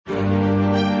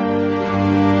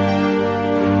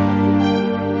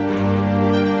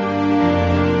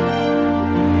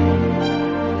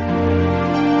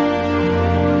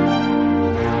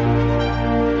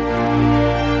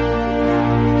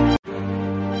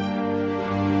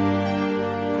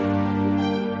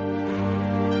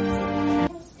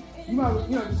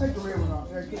Take the red one off.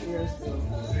 Yeah, it's still.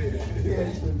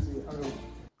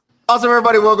 Awesome,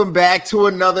 everybody. Welcome back to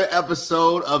another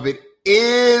episode of It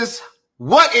Is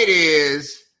What It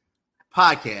Is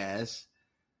podcast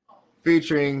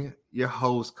featuring your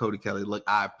host, Cody Kelly. Look,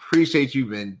 I appreciate you've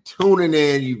been tuning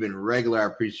in. You've been regular. I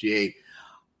appreciate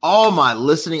all my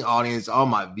listening audience, all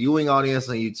my viewing audience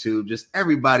on YouTube, just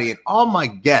everybody and all my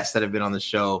guests that have been on the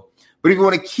show. But if you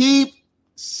want to keep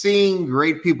seeing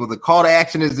great people, the call to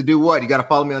action is to do what? You got to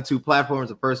follow me on 2 platforms.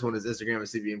 The first one is Instagram at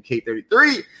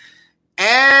CVMK33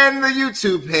 and the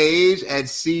YouTube page at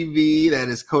CV. That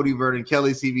is Cody Vernon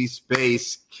Kelly, CV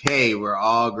space K, where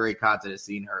all great content is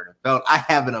seen, heard, and felt. I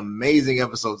have an amazing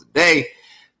episode today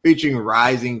featuring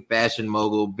rising fashion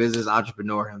mogul, business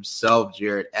entrepreneur himself,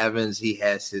 Jarrid Evans. He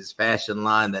has his fashion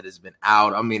line that has been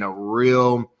out. I mean, a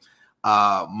real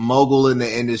mogul in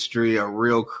the industry, a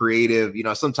real creative. You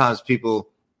know, sometimes people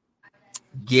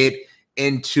get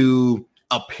into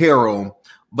apparel,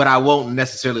 but I won't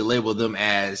necessarily label them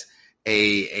as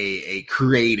a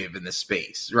creative in the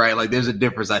space, right? Like there's a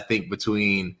difference, I think,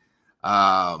 between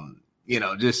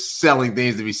just selling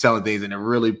things to be selling things and then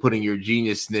really putting your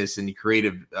geniusness and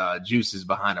creative juices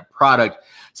behind a product.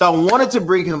 So I wanted to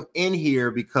bring him in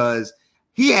here because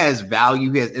he has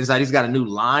value. He has insight. He's got a new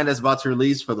line that's about to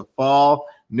release for the fall,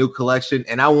 new collection.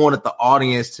 And I wanted the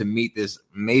audience to meet this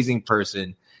amazing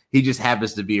person. He just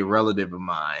happens to be a relative of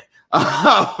mine.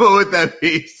 But with that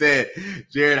being said,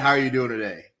 Jarrid, how are you doing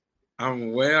today?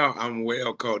 I'm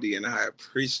well, Cody, and I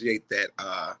appreciate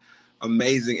that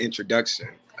amazing introduction.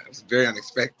 It was very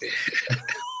unexpected.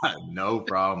 No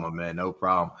problem, man. No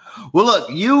problem. Well, look,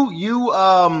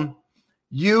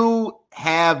 you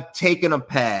have taken a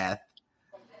path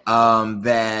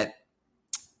that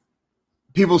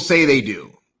people say they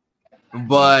do,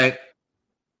 but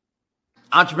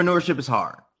entrepreneurship is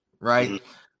hard, right?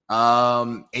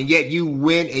 Mm-hmm. And yet you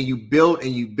went and you built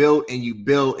and you built and you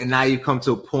built, and now you come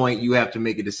to a point you have to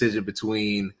make a decision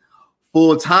between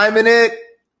full time in it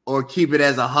or keep it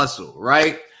as a hustle,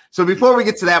 right? So before we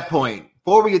get to that point,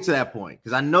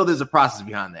 because I know there's a process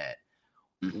behind that,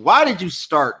 why did you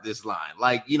start this line?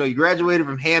 Like, you graduated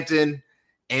from Hampton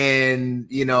and,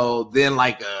 then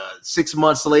like 6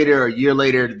 months later or a year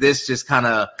later, this just kind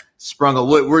of sprung up.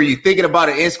 What were you thinking about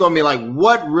it in school? I mean, like,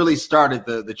 what really started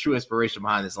the true inspiration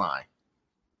behind this line?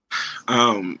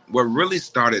 What really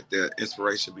started the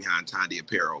inspiration behind Tidy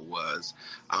Apparel was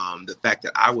the fact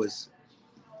that I was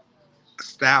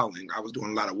styling. I was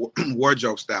doing a lot of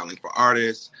wardrobe styling for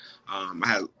artists.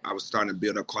 I was starting to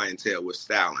build up clientele with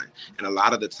styling. And a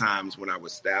lot of the times when I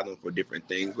was styling for different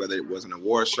things, whether it was an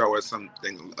award show or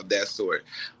something of that sort,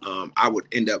 I would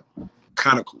end up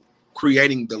kind of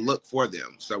creating the look for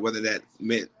them. So whether that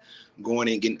meant going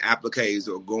and getting appliques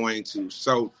or going to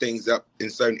sew things up in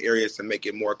certain areas to make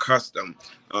it more custom,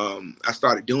 I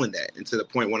started doing that. And to the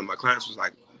point, one of my clients was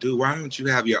like, dude, why don't you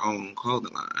have your own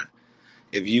clothing line?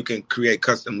 If you can create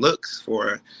custom looks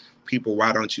for people,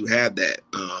 why don't you have that?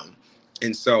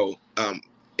 And so,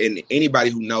 and anybody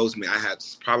who knows me, I have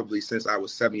probably since I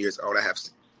was 7 years old, I have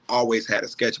always had a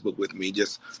sketchbook with me,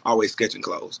 just always sketching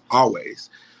clothes, always.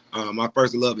 My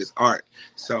first love is art.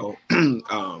 So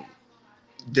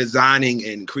designing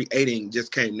and creating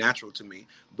just came natural to me,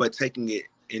 but taking it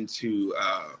into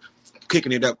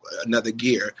kicking it up another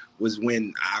gear was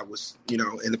when I was,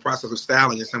 in the process of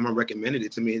styling and someone recommended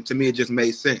it to me. And to me, it just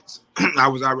made sense. I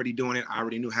was already doing it. I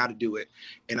already knew how to do it.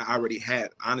 And I already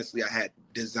had, honestly, I had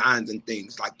designs and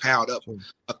things like piled up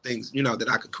of things, that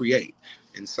I could create.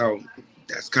 And so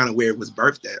that's kind of where it was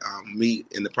birthed at, me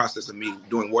in the process of me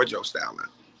doing wardrobe styling.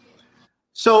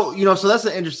 So, so that's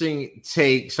an interesting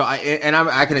take. So I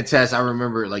can attest, I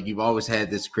remember like you've always had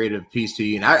this creative piece to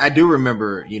you. And I do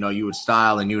remember, you would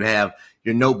style and you would have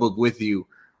your notebook with you.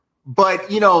 But,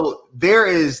 there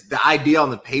is the idea on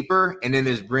the paper and then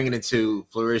there's bringing it to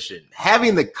fruition,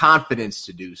 having the confidence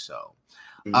to do so.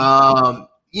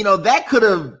 Mm-hmm. That could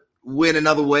have went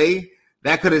another way.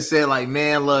 That could have said like,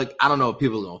 man, look, I don't know if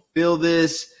people are going to feel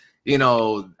this.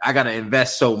 I got to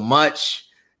invest so much.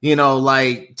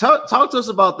 Talk to us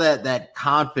about that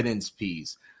confidence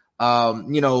piece.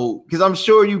 Because I'm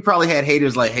sure you probably had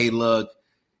haters like, hey, look,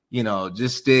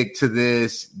 just stick to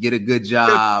this, get a good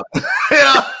job.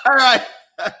 All right.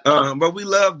 But we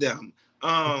love them.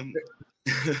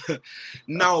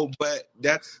 No, but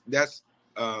that's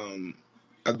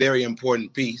a very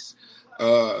important piece.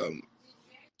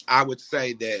 I would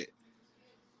say that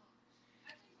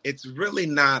it's really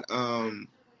not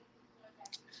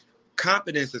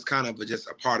confidence is kind of just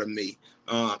a part of me.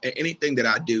 And anything that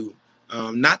I do,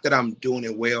 Not that I'm doing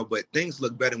it well, but things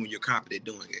look better when you're confident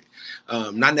doing it.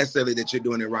 Not necessarily that you're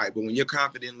doing it right, but when you're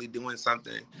confidently doing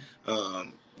something,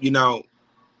 you know,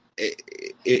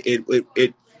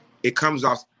 it comes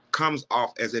off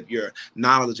as if you're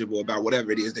knowledgeable about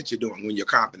whatever it is that you're doing when you're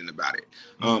confident about it.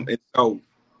 And so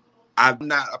I'm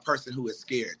not a person who is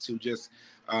scared to just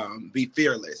be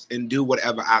fearless and do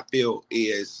whatever I feel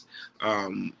is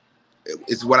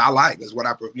what I like, is what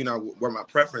I, where my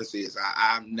preference is.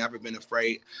 I've never been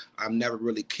afraid. I've never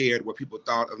really cared what people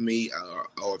thought of me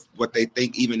or what they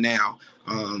think even now.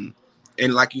 And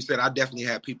like you said, I definitely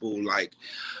have people like,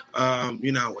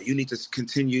 you need to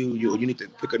continue, you need to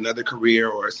pick another career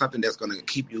or something that's going to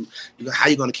keep you, how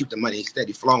you going to keep the money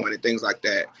steady flowing and things like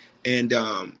that. And,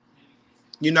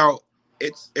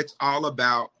 it's all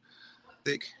about,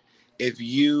 if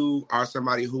you are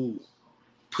somebody who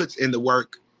puts in the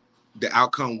work, the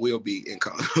outcome will be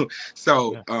income.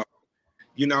 So, and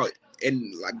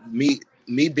like me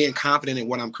being confident in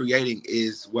what I'm creating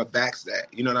is what backs that.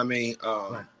 You know what I mean?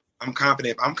 Right. I'm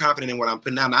confident. I'm confident in what I'm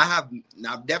putting out. And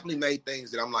I've definitely made things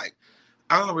that I'm like,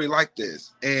 I don't really like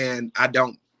this, and I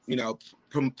don't,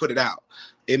 put it out.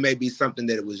 It may be something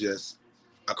that it was just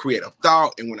a creative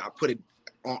thought, and when I put it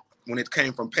on, when it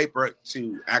came from paper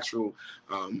to actual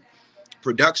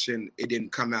production, it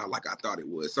didn't come out like I thought it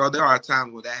would. So there are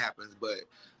times when that happens, but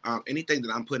anything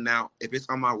that I'm putting out, if it's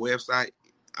on my website,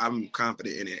 I'm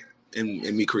confident in it,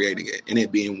 in me creating it, and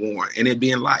it being worn, and it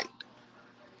being liked.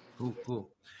 Cool.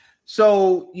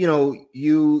 So,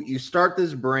 you start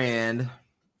this brand,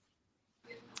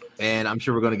 and I'm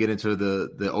sure we're going to get into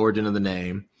the origin of the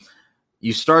name.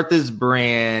 You start this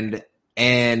brand,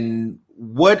 and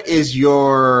what is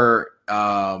your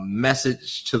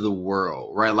message to the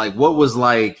world, right? Like, what was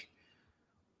like,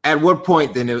 at what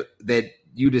point then that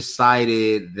you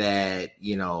decided that,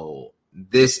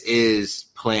 this is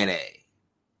plan A?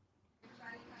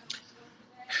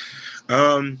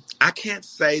 I can't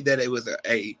say that it was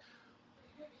a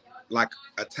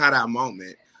tie-dye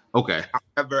moment. Okay.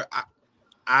 However,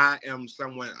 I am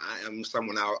someone,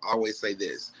 I'll always say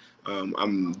this. I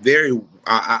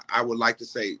would like to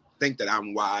think that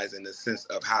I'm wise in the sense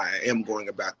of how I am going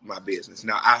about my business.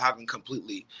 Now, I haven't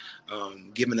completely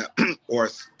given up or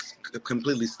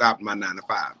completely stopped my 9 to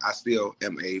 5. I still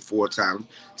am a full-time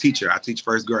teacher. I teach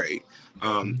first grade.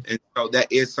 And so that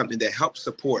is something that helps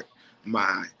support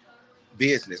my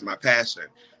business, my passion.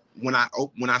 When I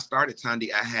started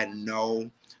Tandy, I had no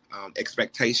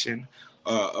expectation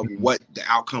of what the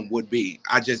outcome would be.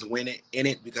 I just went in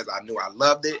it because I knew I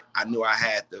loved it. I knew I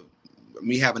had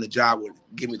me having a job would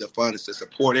give me the funds to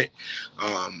support it.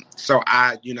 So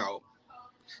that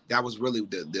was really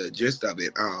the gist of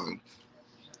it.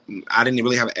 I didn't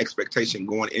really have an expectation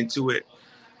going into it,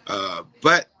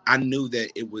 but I knew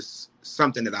that it was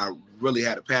something that I really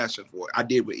had a passion for. I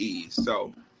did with ease.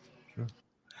 So.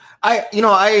 I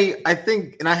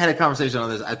think, and I had a conversation on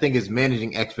this, I think it's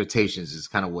managing expectations is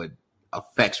kind of what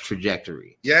affects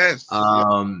trajectory. Yes.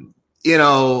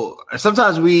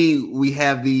 Sometimes we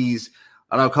have these,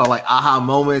 I don't call like aha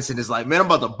moments, and it's like, man, I'm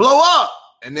about to blow up.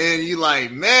 And then you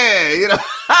like, man,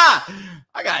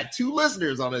 I got 2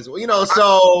 listeners on this, and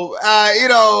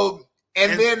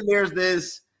then there's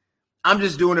this, I'm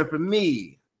just doing it for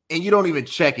me. And you don't even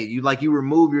check it. You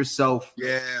remove yourself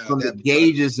from the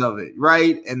gauges of it,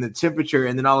 right? And the temperature.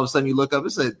 And then all of a sudden you look up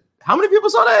and say, how many people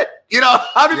saw that?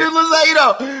 How many people saw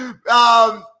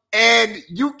that? And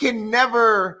you can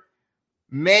never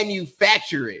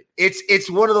manufacture it. It's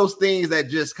one of those things that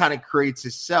just kind of creates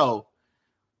itself.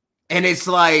 And it's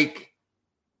like,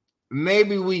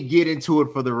 maybe we get into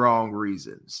it for the wrong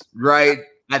reasons, right?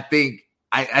 I think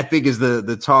is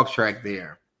the talk track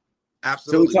there.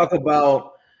 Absolutely. So we talk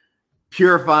about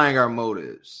purifying our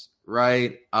motives,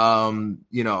 right? Obviously,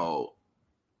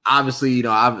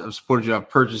 I've supported you. I've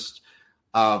purchased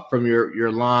from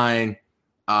your line.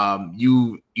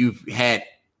 You've had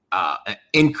an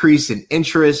increase in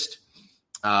interest.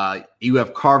 You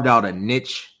have carved out a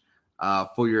niche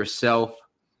for yourself.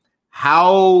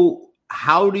 How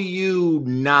do you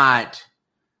not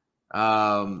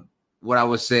what I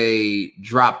would say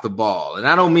drop the ball? And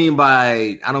I don't think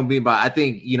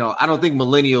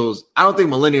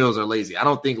millennials are lazy. I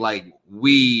don't think like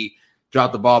we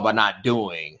drop the ball by not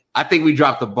doing. I think we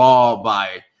drop the ball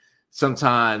by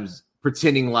sometimes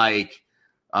pretending like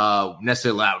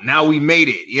necessarily loud. Now we made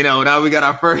it, now we got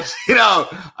our first,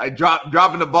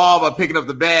 dropping the ball by picking up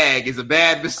the bag is a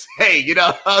bad mistake,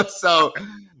 So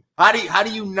how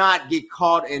do you not get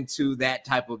caught into that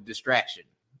type of distraction?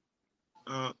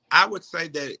 I would say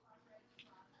that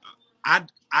I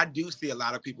do see a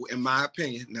lot of people, in my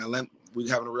opinion. Now, we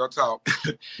having a real talk.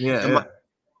 Yeah, And yeah.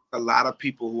 a lot of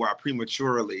people who are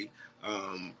prematurely,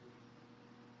 who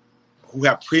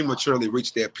have prematurely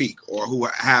reached their peak or who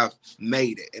have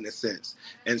made it in a sense.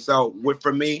 And so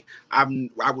for me, I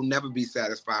will never be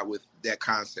satisfied with that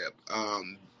concept.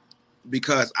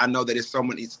 Because I know that it's so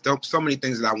many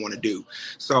things that I want to do.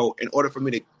 So in order for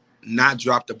me to not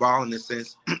drop the ball in this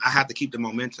sense, I have to keep the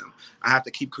momentum. I have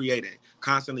to keep creating,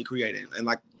 constantly creating. And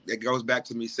like, it goes back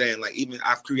to me saying, like, even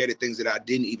I've created things that I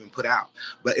didn't even put out.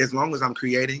 But as long as I'm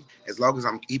creating, as long as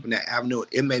I'm keeping that avenue,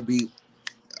 it may be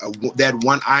that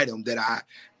one item that I,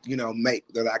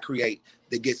 make, that I create,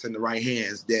 that gets in the right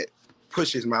hands, that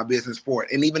pushes my business forward.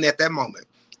 And even at that moment,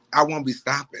 I won't be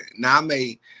stopping. Now I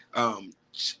may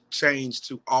change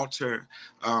to alter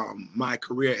my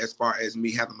career as far as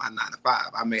me having my 9 to 5.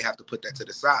 I may have to put that to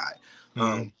the side.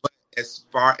 But as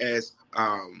far as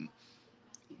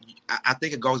I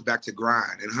think it goes back to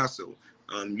grind and hustle.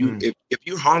 If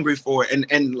you're hungry for it,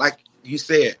 and like you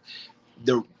said,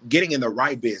 the getting in the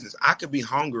right business, I could be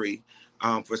hungry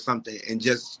for something, and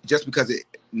just because it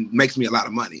makes me a lot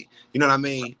of money, you know what I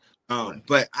mean? Right.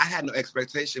 But I had no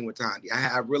expectation with Tandy.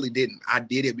 I really didn't. I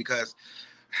did it because,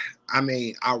 I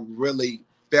really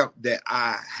felt that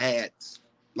I had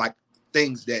like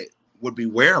things that would be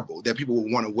wearable, that people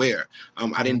would want to wear.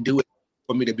 I didn't do it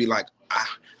for me to be like,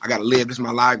 I got to live. This is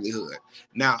my livelihood.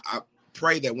 Now, I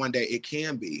pray that one day it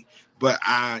can be, but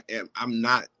I'm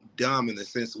not dumb in the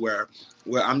sense where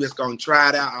I'm just going to try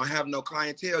it out. I don't have no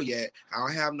clientele yet. I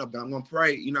don't have no, but I'm going to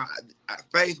pray.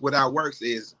 Faith without works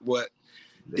is what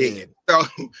dead. So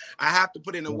I have to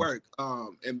put in the work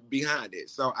and behind it.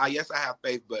 So yes, I have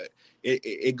faith, but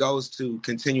it goes to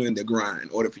continuing the grind in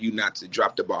order for you not to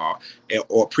drop the ball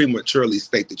or prematurely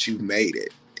state that you've made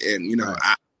it. And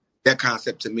Right. that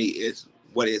concept to me is,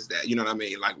 what is that? You know what I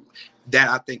mean? Like, that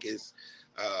I think is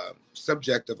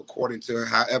subjective according to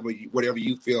whatever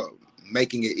you feel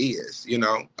making it is.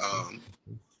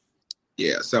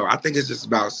 Yeah. So I think it's just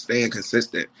about staying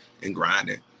consistent and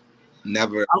grinding.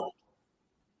 Never.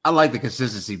 I like the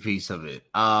consistency piece of it.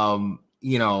 I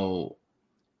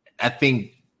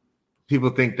think people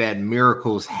think that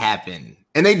miracles happen,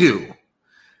 and they do.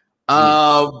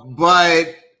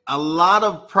 But a lot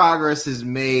of progress is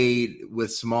made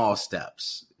with small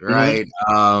steps, right?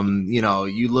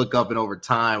 You look up and over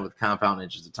time with compound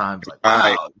interest of time, it's like,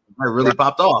 wow, I really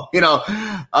popped off,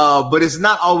 but it's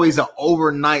not always an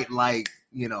overnight, like,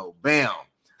 bam.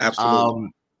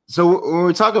 Absolutely. So when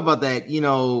we talk about that,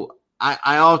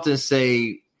 I often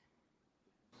say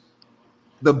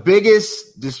the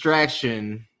biggest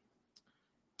distraction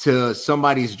to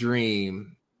somebody's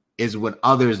dream is when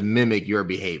others mimic your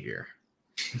behavior.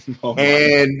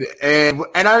 And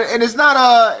it's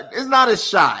not a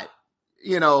shot,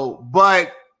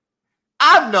 but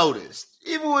I've noticed,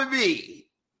 even with me,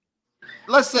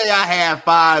 let's say I have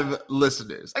 5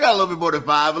 listeners. I got a little bit more than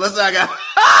 5, but let's say I got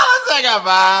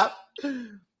 5.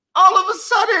 All of a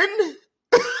sudden,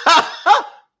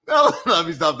 let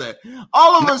me stop that.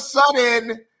 All of a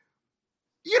sudden,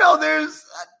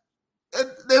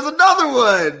 there's another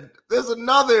one. There's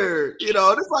another,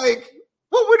 it's like,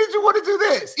 well, when did you want to do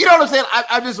this? You know what I'm saying?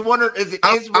 I just wonder, is it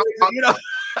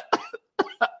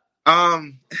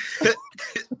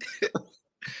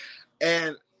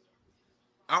and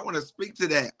I want to speak to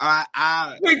that.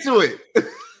 I speak to it.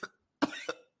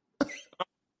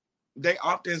 They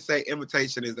often say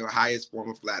imitation is the highest form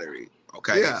of flattery.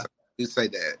 Okay, Yeah. So you say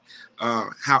that.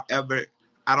 However,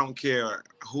 I don't care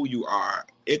who you are.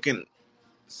 It can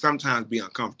sometimes be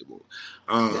uncomfortable.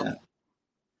 And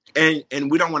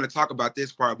we don't want to talk about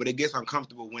this part, but it gets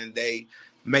uncomfortable when they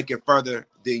make it further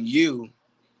than you,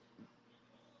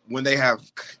 when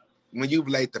you've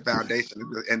laid the foundation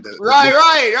and the Right.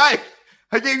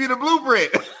 I gave you the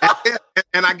blueprint.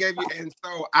 and I gave you, and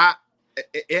so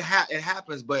it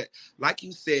happens. But like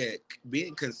you said,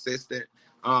 being consistent,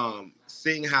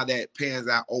 seeing how that pans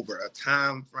out over a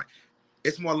time frame,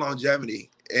 it's more longevity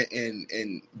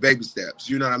and baby steps.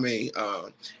 You know what I mean?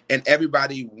 And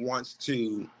everybody wants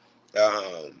to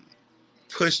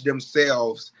push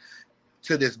themselves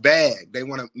to this bag. They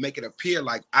want to make it appear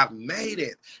like I've made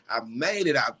it. I've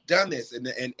done this, and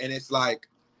it's like,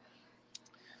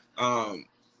 when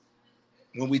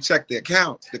we check the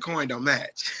accounts, the coin don't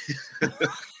match.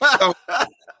 So,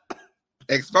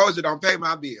 exposure don't pay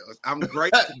my bills. I'm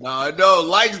great. No,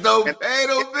 likes don't pay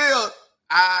no bills.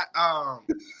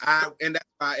 And that's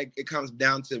why it comes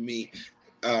down to me.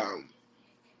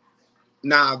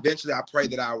 Now, eventually, I pray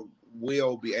that I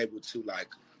will be able to, like,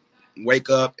 wake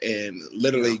up and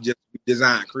literally just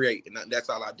design, create, and that's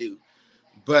all I do.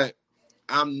 But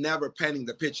I'm never painting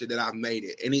the picture that I've made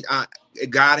it.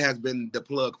 God has been the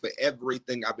plug for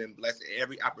everything I've been blessed,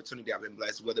 every opportunity I've been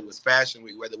blessed, whether it was Fashion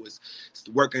Week, whether it was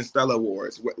working Stella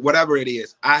Awards, whatever it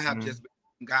is, I have just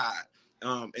been God.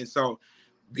 And so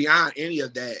beyond any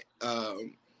of that,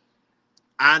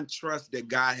 I trust that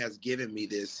God has given me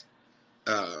this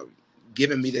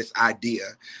idea,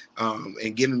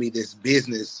 and given me this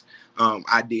business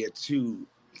idea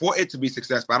for it to be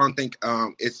successful. I don't think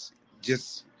it's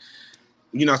just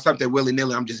something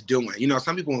willy-nilly I'm just doing.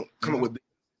 Some people come up with,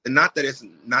 and not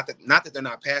that they're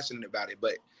not passionate about it,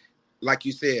 but like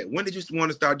you said, when did you want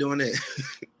to start doing it?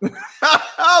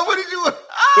 What did you?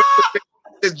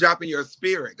 It's dropping your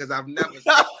spirit, because I've never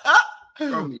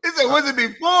from you. He said, was it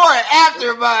before or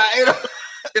after my?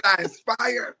 Did I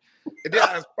inspire?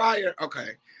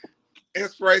 Okay.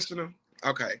 Inspirational.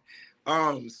 Okay.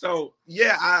 So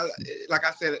yeah, like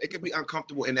I said, it can be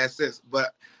uncomfortable in that sense,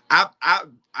 but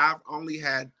I've only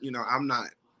had, I'm not,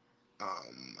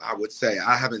 I would say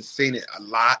I haven't seen it a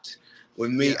lot with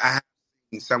me. Yeah. I have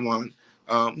seen someone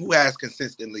who has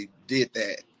consistently did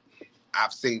that.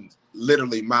 I've seen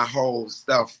literally my whole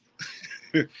stuff,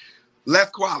 less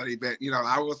quality, but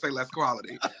I will say less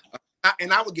quality.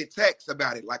 And I would get texts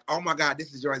about it, like, "Oh my God,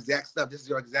 this is your exact stuff. This is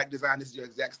your exact design. This is your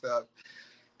exact stuff."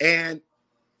 And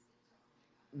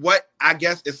what I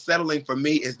guess is settling for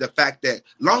me is the fact that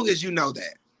long as you know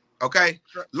that, okay,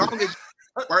 long as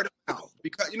you word of mouth,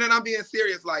 because and I'm being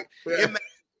serious. Like it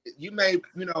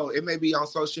may be on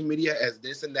social media as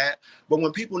this and that, but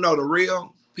when people know the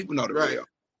real, people know the real.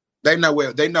 They know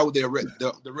the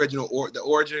original or the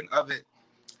origin of it.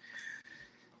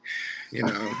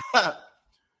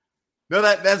 No,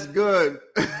 that's good.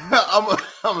 I'm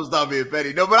gonna stop being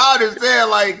petty. No, but I understand,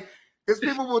 like, because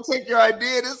people will take your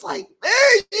idea and it's like,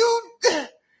 man,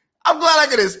 I'm glad I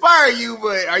could inspire you,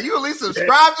 but are you at least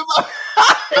subscribed to my?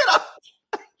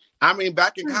 I mean,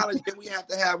 back in college, then we have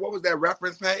to have, what was that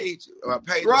reference page?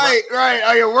 Right.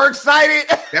 Are you works cited?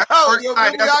 Your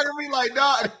bibliography, like,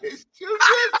 dog.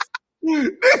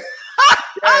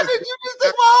 How did you just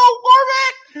take my whole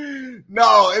format?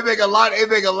 No, it make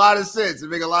a lot of sense.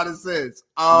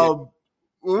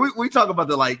 When we talk about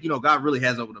God really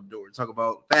has opened up doors. Talk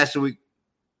about Fashion Week.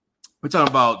 We're talking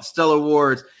about Stellar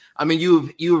Awards. I mean,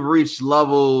 you've reached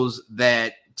levels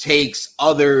that takes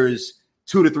others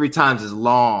 2 to 3 times as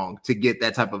long to get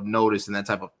that type of notice and that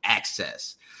type of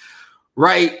access,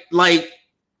 right? Like,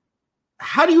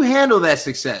 how do you handle that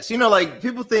success? Like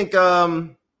people think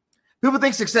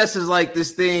success is like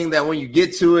this thing that when you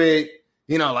get to it,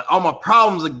 like all my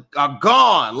problems are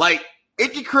gone. Like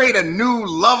it can create a new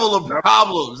level of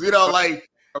problems, like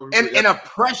and a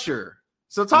pressure.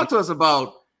 So talk to us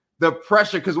about the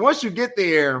pressure, because once you get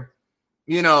there,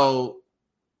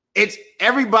 it's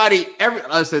everybody.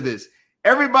 I said this.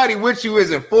 Everybody with you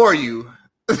isn't for you.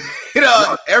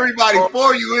 Everybody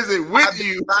for you isn't with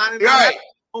you. Right.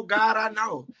 Oh God, I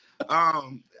know.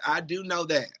 I do know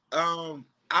that.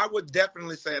 I would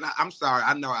definitely say, and I'm sorry,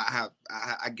 I know I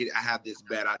have this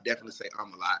bad. I definitely say a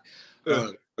lot.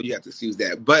 You have to excuse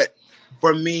that. But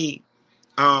for me,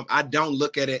 I don't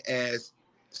look at it as,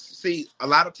 a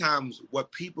lot of times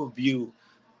what people view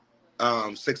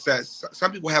success,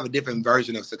 some people have a different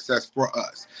version of success for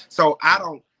us. So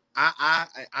I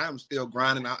am still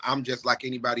grinding. I'm just like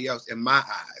anybody else in my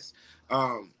eyes.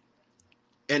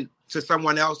 And to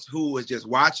someone else who is just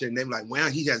watching, they're like, well,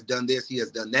 he has done this, he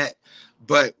has done that.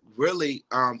 But really,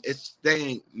 it's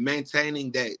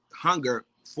maintaining that hunger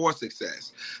for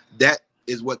success. That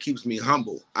is what keeps me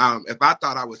humble. If I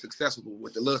thought I was successful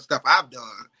with the little stuff I've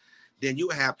done, then you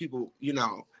would have people,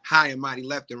 high and mighty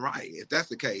left and right, if that's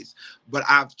the case. But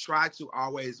I've tried to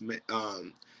always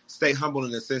stay humble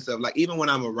in the sense of, like, even when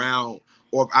I'm around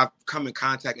or I've come in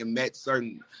contact and met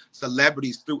certain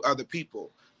celebrities through other people,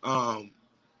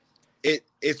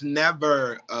 it's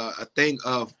never a thing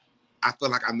of I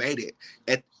feel like I made it.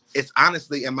 It's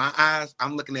honestly, in my eyes,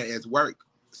 I'm looking at it as work.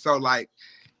 So like,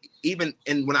 even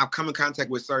when I've come in contact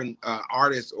with certain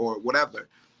artists or whatever,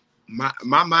 my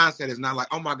mindset is not like,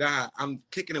 oh my God, I'm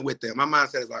kicking it with them. My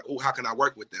mindset is like, oh, how can I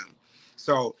work with them?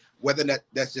 So whether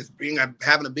that's just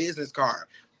having a business card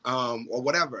or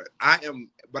whatever,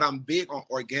 but I'm big on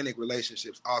organic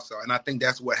relationships also, and I think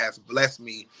that's what has blessed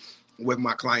me with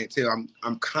my clientele.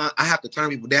 I have to turn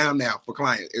people down now for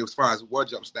clients as far as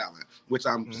wardrobe styling, which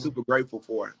I'm super grateful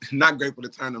for. Not grateful to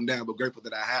turn them down, but grateful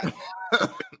that I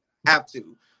have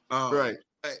to. Right.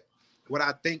 But what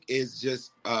I think is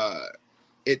just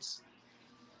it's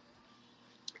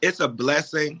a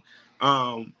blessing.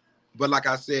 But like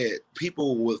I said,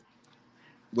 people will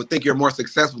think you're more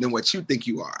successful than what you think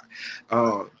you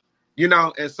are.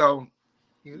 And so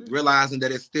realizing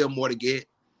that it's still more to get,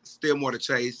 still more to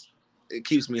chase. It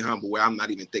keeps me humble where I'm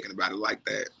not even thinking about it like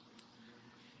that.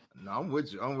 No, I'm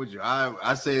with you.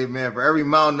 I say, man, for every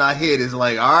mountain I hit, it's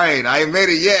like, all right, I ain't made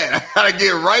it yet. I gotta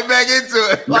get right back into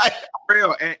it. Like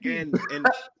real and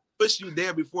push you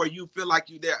there before you feel like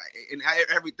you there and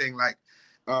everything. Like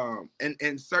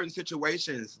in certain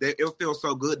situations, it'll feel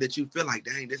so good that you feel like,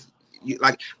 dang, this.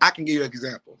 Like I can give you an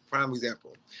example, prime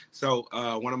example. So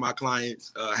one of my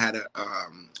clients had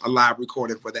a live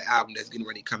recording for the album that's getting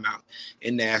ready to come out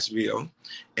in Nashville,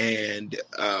 and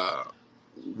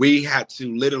we had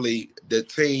to literally, the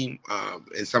team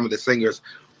and some of the singers,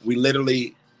 we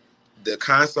literally,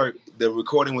 the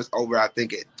recording was over, I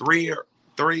think at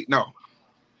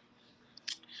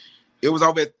it was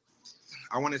over at,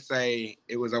 I want to say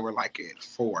it was over like at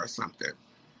 4 or something.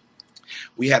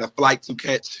 We had a flight to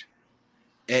catch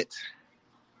at,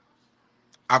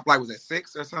 our flight was at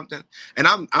 6 or something. And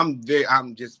I'm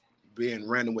just being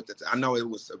random with it. I know it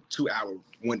was a 2-hour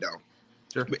window.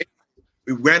 Sure.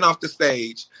 We ran off the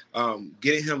stage, I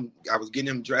was getting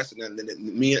him dressed, and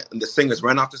then me and the singers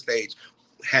ran off the stage.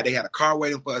 They had a car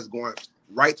waiting for us going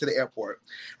right to the airport.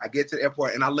 I get to the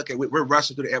airport and we're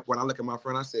rushing through the airport. And I look at my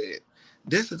friend, I said,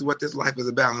 this is what this life is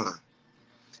about, huh?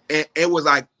 And it was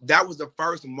like, that was the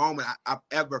first moment I've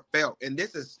ever felt. And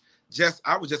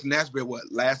I was just in Nashville,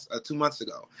 2 months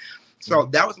ago. So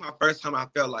that was my first time I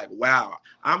felt like, wow,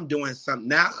 I'm doing something.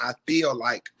 Now I feel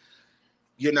like,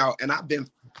 and I've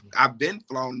been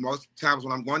flown most times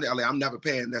when I'm going to LA. I'm never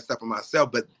paying that stuff for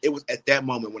myself, but it was at that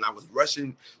moment when I was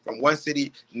rushing from one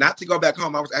city, not to go back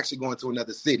home. I was actually going to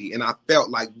another city, and I felt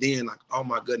like then, like, oh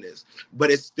my goodness. But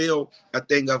it's still a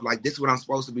thing of like, this is what I'm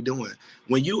supposed to be doing.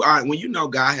 When you know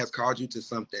God has called you to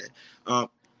something,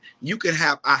 you can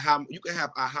have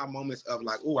aha moments of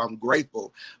like, oh, I'm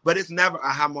grateful, but it's never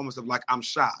aha moments of like, I'm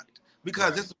shocked,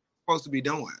 because this is what I'm supposed to be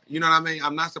doing. You know what I mean?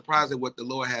 I'm not surprised at what the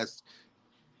Lord has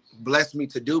blessed me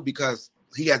to do, because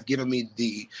he has given me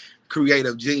the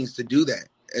creative genius to do that.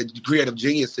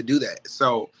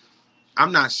 So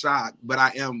I'm not shocked, but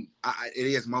it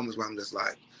is moments where I'm just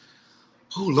like,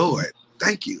 oh Lord,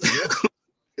 thank you.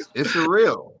 it's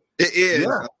surreal. It is.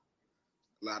 Yeah.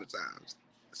 A lot of times.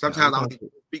 Sometimes I don't even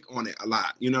speak on it a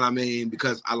lot. You know what I mean?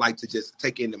 Because I like to just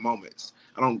take in the moments.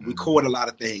 I don't record a lot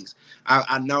of things.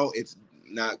 I know it's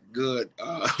not good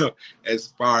as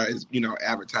far as,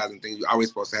 advertising things. You're always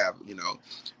supposed to have,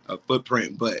 a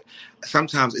footprint. But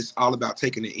sometimes it's all about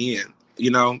taking it in.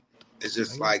 It's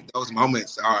just like those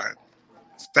moments are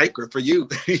sacred for you.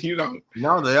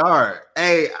 No, they are.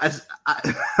 Hey,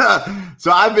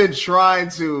 so I've been trying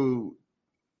to,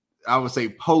 I would say,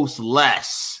 post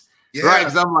less. Yeah. Right,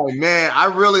 because I'm like, man, I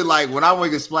really like when I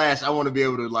make a splash, I want to be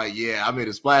able to like, yeah, I made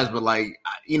a splash, but like,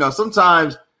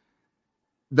 sometimes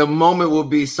the moment will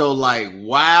be so like,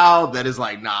 wow, that is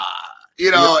like, nah,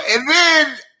 and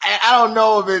then I don't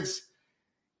know if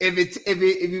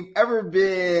you've ever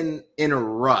been in a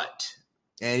rut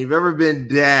and you've ever been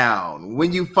down,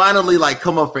 when you finally like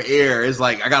come up for air, it's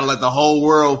like, I gotta let the whole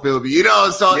world feel me,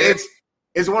 so it's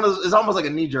it's almost like a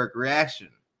knee-jerk reaction.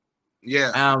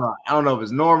 Yeah. I don't know if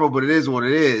it's normal, but it is what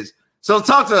it is. So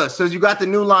talk to us. So you got the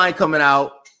new line coming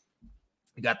out.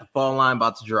 You got the fall line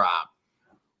about to drop.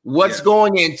 What's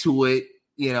going into it?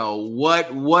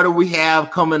 What do we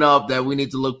have coming up that we need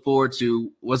to look forward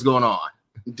to? What's going on?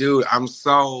 Dude, I'm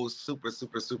so super,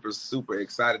 super, super, super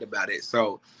excited about it.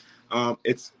 So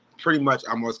it's pretty much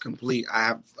almost complete. I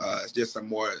have just some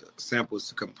more samples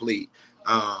to complete.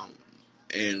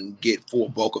 And get full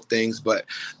bulk of things, but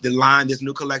this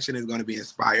new collection is going to be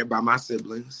inspired by my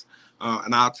siblings,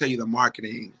 and I'll tell you the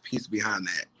marketing piece behind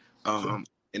that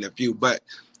in a few. But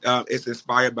it's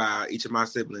inspired by each of my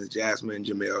siblings, Jasmine,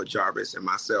 Jamil, Jarvis, and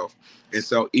myself. And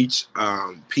so each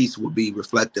piece will be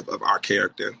reflective of our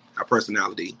character, our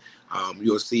personality.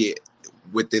 You'll see it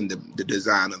within the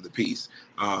design of the piece.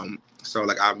 So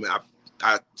like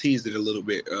I teased it a little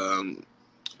bit.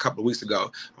 Couple of weeks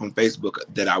ago on Facebook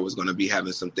that I was going to be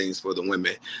having some things for the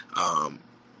women,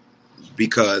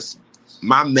 because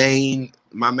my main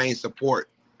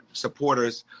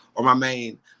supporters, or my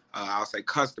main I'll say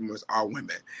customers, are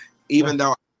women. Even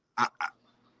though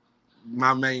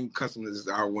my main customers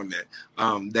are women,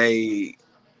 they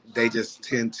just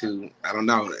tend to, I don't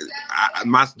know,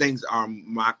 my things are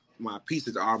my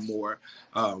pieces are more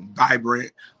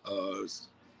vibrant,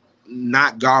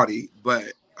 not gaudy,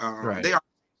 but they are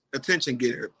attention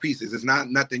getter pieces. It's not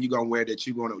nothing you're gonna wear that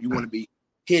you want to be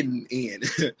hidden in.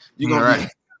 You're gonna be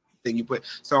thing you put.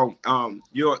 So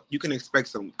you can expect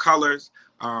some colors,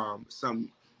 some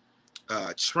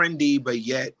trendy but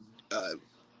yet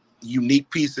unique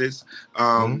pieces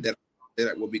that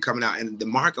that will be coming out. And the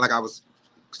market, like I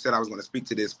said I was going to speak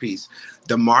to this piece,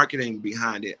 the marketing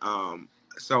behind it.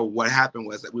 So what happened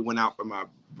was that we went out for my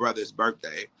brother's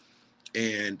birthday,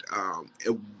 and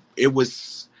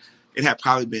it had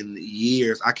probably been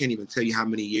years. I can't even tell you how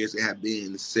many years it had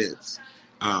been since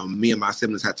me and my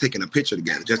siblings had taken a picture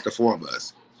together, just the four of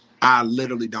us. I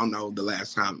literally don't know the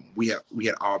last time we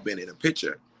had all been in a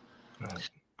picture. Right.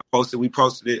 We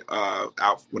posted it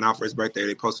out when our first birthday.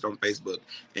 They posted on Facebook,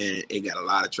 and it got a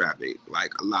lot of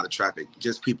traffic,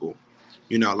 just people,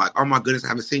 like, oh my goodness, I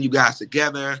haven't seen you guys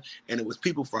together. And it was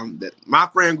people from my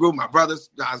friend group, my brothers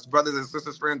and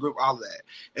sisters friend group, all of that.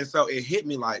 And so it hit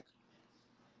me like,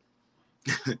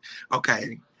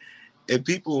 okay, if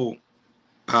people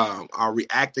are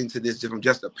reacting to this just from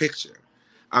just a picture,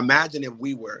 imagine if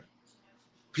we were,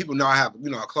 people know I have, a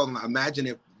clothing line. Imagine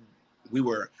if we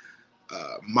were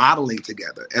modeling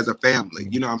together as a family,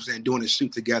 what I'm saying, doing a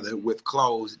shoot together with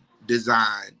clothes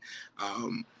designed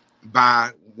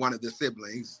by one of the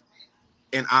siblings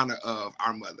in honor of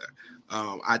our mother.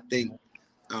 I think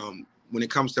when it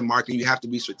comes to marketing, you have to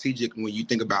be strategic when you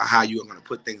think about how you are going to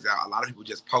put things out. A lot of people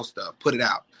just post stuff, put it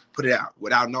out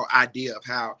without no idea of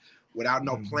how, without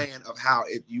no plan of how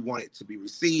you want it to be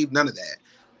received, none of that.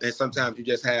 And sometimes you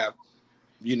just have,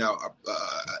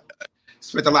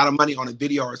 spent a lot of money on a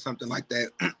video or something like that,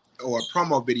 or a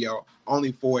promo video,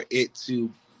 only for it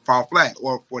to fall flat,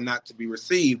 or for not to be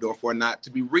received, or for not to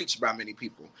be reached by many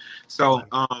people. So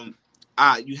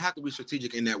you have to be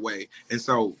strategic in that way. And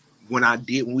so when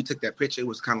we took that picture, it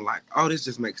was kind of like, oh, this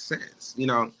just makes sense,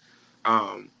 and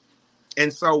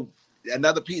so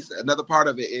another part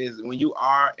of it is when you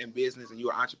are in business and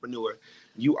you're an entrepreneur,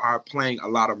 you are playing a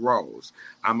lot of roles.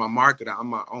 I'm a marketer. I'm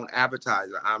my own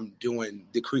advertiser. I'm doing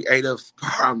the creative.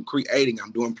 I'm creating.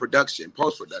 I'm doing production,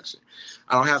 post-production.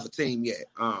 I don't have a team yet.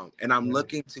 And I'm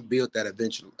looking to build that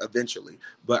eventually,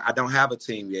 but I don't have a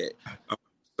team yet.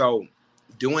 So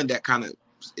doing that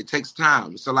it takes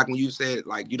time. So like when you said,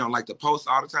 like, you don't like to post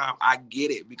all the time, I get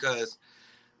it, because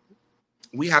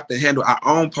we have to handle our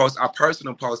own posts, our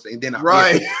personal posts, and then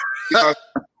right.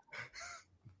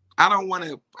 I don't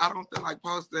feel like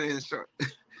posting.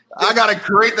 I gotta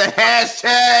create the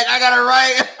hashtag. I gotta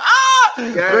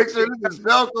write. Make sure this is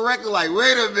spelled correctly. Like,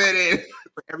 wait a minute.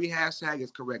 Every hashtag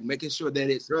is correct. Making sure that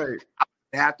it's right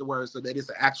afterwards, so that it's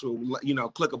an actual,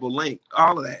 clickable link.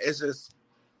 All of that. It's just,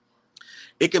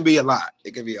 it can be a lot.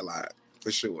 It can be a lot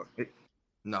for sure.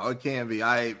 No, it can be.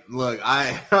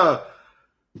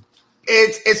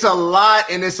 It's a lot,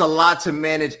 and it's a lot to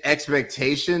manage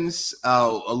expectations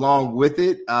along with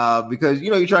it, because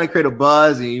you're trying to create a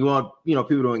buzz and you want people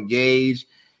to engage,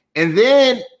 and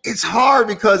then it's hard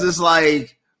because it's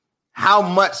like, how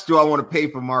much do I want to pay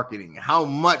for marketing? How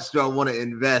much do I want to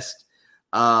invest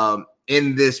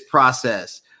in this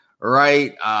process?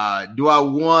 Right? Do I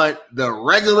want the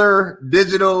regular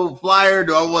digital flyer?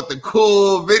 Do I want the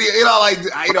cool video?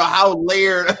 How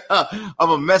layered of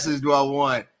a message do I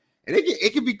want? And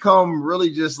it can become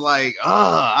really just like,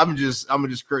 I'm gonna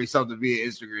just create something via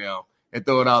Instagram and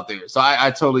throw it out there. So I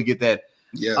totally get that.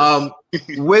 Yes.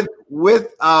 With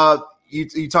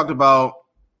you talked about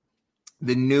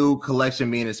the new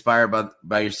collection being inspired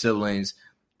by your siblings.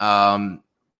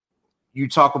 You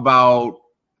talk about,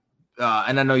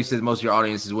 and I know you said most of your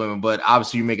audience is women, but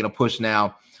obviously you're making a push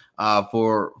now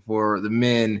for the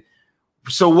men.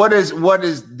 So what is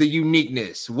the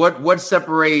uniqueness? What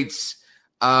separates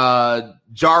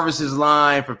Jarvis's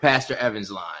line from Pastor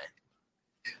Evans'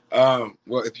 line?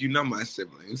 Well, if you know my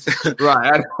siblings,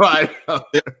 right,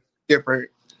 different,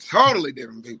 totally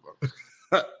different people.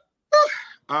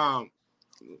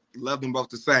 Love them both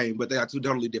the same, but they are two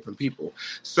totally different people.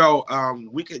 So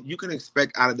you can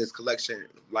expect out of this collection,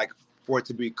 like, for it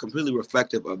to be completely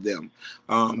reflective of them.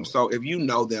 So if you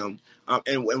know them,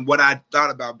 and what I thought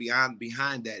about behind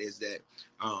that is that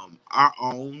our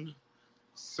own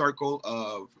circle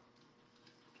of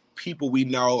people we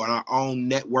know, and our own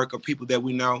network of people that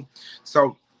we know.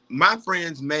 So my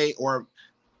friends or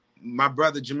my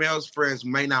brother Jamel's friends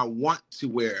may not want to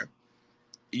wear,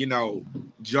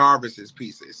 Jarvis's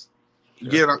pieces,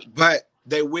 but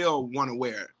they will want to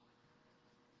wear,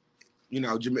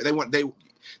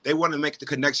 they want to make the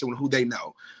connection with who they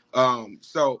know.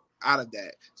 So out of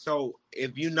that, so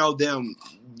if you know them,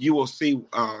 you will see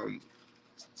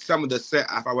some of the set.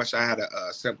 I wish I had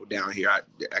a sample down here,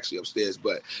 actually upstairs,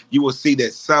 but you will see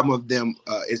that some of them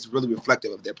is really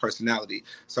reflective of their personality.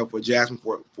 So for Jasmine,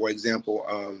 for example,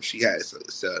 she has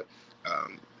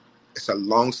it's a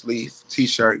long sleeve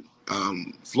t-shirt,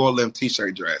 floor length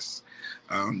t-shirt dress,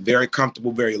 very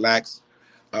comfortable, very lax,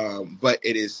 but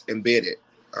it is embedded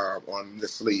on the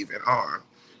sleeve and arm.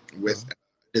 with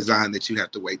design that you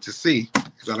have to wait to see,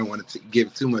 because I don't want to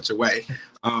give too much away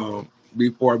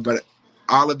before. But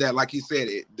all of that, like you said,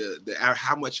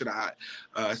 how much should I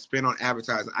spend on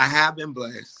advertising? I have been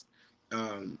blessed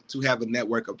to have a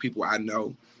network of people I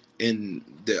know in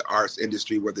the arts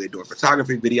industry, whether they're doing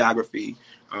photography, videography,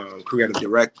 creative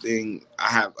directing. I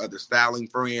have other styling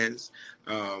friends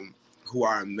who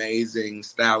are amazing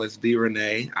stylists. B.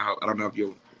 Renee, I don't know if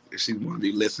she want to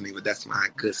be listening, but that's my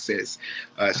good sis.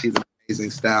 She's an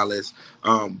amazing stylist.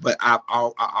 But I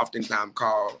oftentimes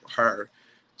call her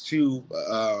to,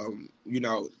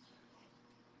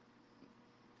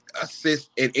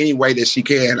 assist in any way that she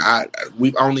can.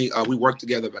 We work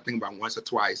together, I think, about once or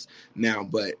twice now,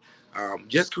 but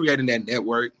just creating that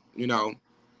network,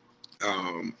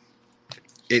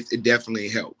 it definitly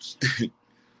helps.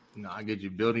 No, I get you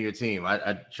building your team.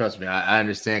 I trust me. I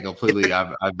understand completely.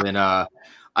 I've been I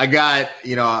got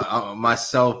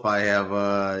myself. I have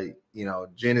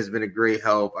Jen has been a great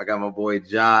help. I got my boy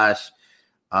Josh.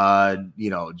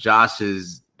 Josh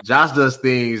does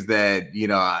things that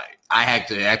I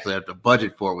actually have to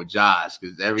budget for with Josh,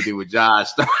 because everything with Josh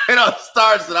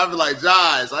starts and I'm like,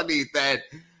 Josh, I need that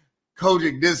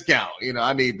Kojic discount.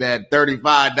 I need that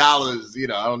 $35.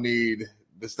 I don't need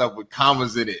the stuff with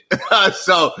commas in it.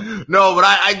 So no, but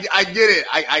I get it.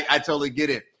 I totally get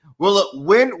it. Well, look,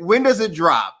 when does it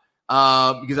drop?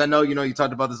 Because I know, you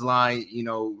talked about this line,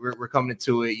 we're coming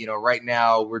into it, right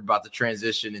now we're about to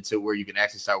transition into where you can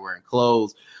actually start wearing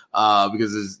clothes,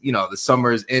 because the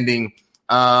summer is ending.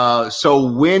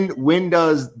 So when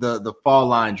does the fall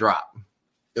line drop?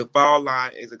 The fall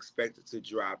line is expected to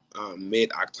drop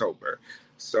mid-October.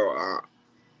 So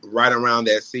right around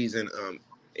that season,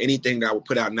 anything that I would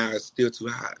put out now is still too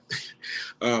hot.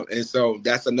 And so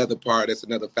that's another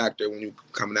factor when you're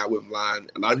coming out with line.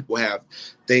 A lot of people have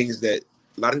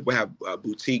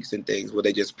boutiques and things where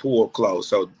they just pull clothes.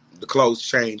 So the clothes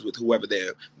change with whoever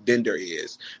their vendor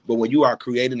is. But when you are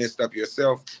creating this stuff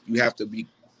yourself, you have to be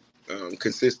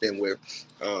consistent with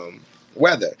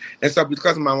weather. And so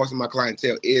because most of my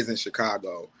clientele is in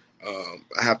Chicago,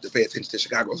 I have to pay attention to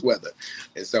Chicago's weather.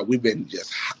 And so we've been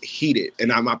just heated.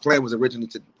 And my plan was originally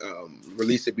to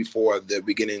release it before the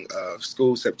beginning of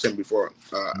school, September, before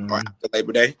or after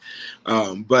Labor Day.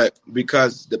 But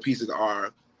because the pieces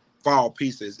are fall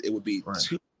pieces, it would be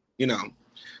too,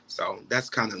 so that's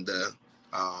kind of the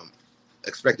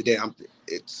expected date.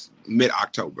 It's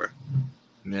mid-October.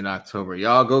 Mid-October.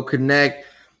 Y'all go connect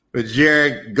with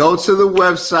Jarrid. Go to the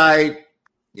website.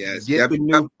 Yes. Get the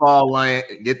new fall line.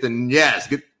 Get the new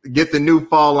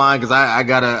fall line, because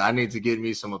I need to get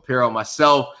me some apparel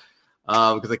myself,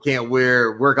 because I can't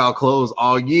wear workout clothes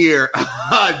all year.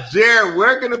 Jarrid,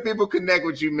 where can the people connect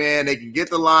with you, man? They can get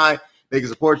the line. They can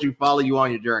support you, follow you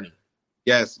on your journey.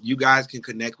 Yes, you guys can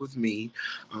connect with me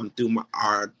through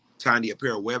our Tiny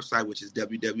Apparel website, which is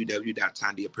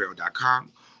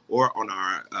www.tinyapparel.com, or on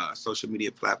our social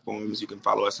media platforms. You can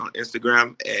follow us on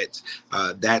Instagram at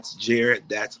that's Jarrid,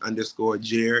 that's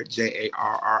 _Jarrid,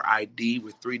 Jarrid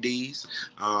with 3 Ds.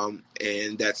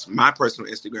 And that's my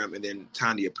personal Instagram. And then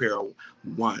Tiny Apparel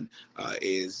 1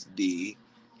 is the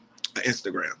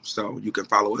Instagram. So you can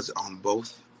follow us on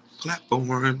both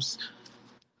platforms.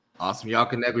 Awesome. Y'all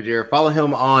connect with Jarrid. Follow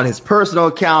him on his personal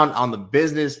account, on the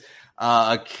business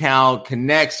account.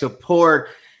 Connect, support.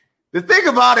 The thing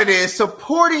about it is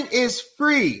supporting is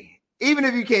free. Even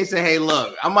if you can't say, hey,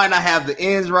 look, I might not have the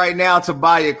ends right now to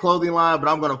buy your clothing line, but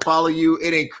I'm going to follow you.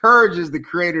 It encourages the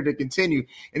creator to continue.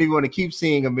 And if you want to keep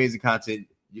seeing amazing content,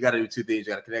 you got to do 2 things.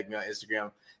 You got to connect me on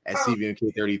Instagram at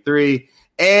CVMK33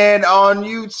 and on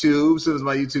YouTube, as soon as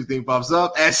my YouTube thing pops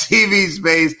up, at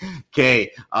CV_K.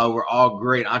 We're all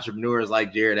great entrepreneurs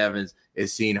like Jarrid Evans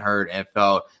is seen, heard, and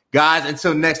felt. Guys,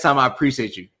 until next time, I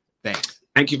appreciate you. Thanks.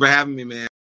 Thank you for having me, man.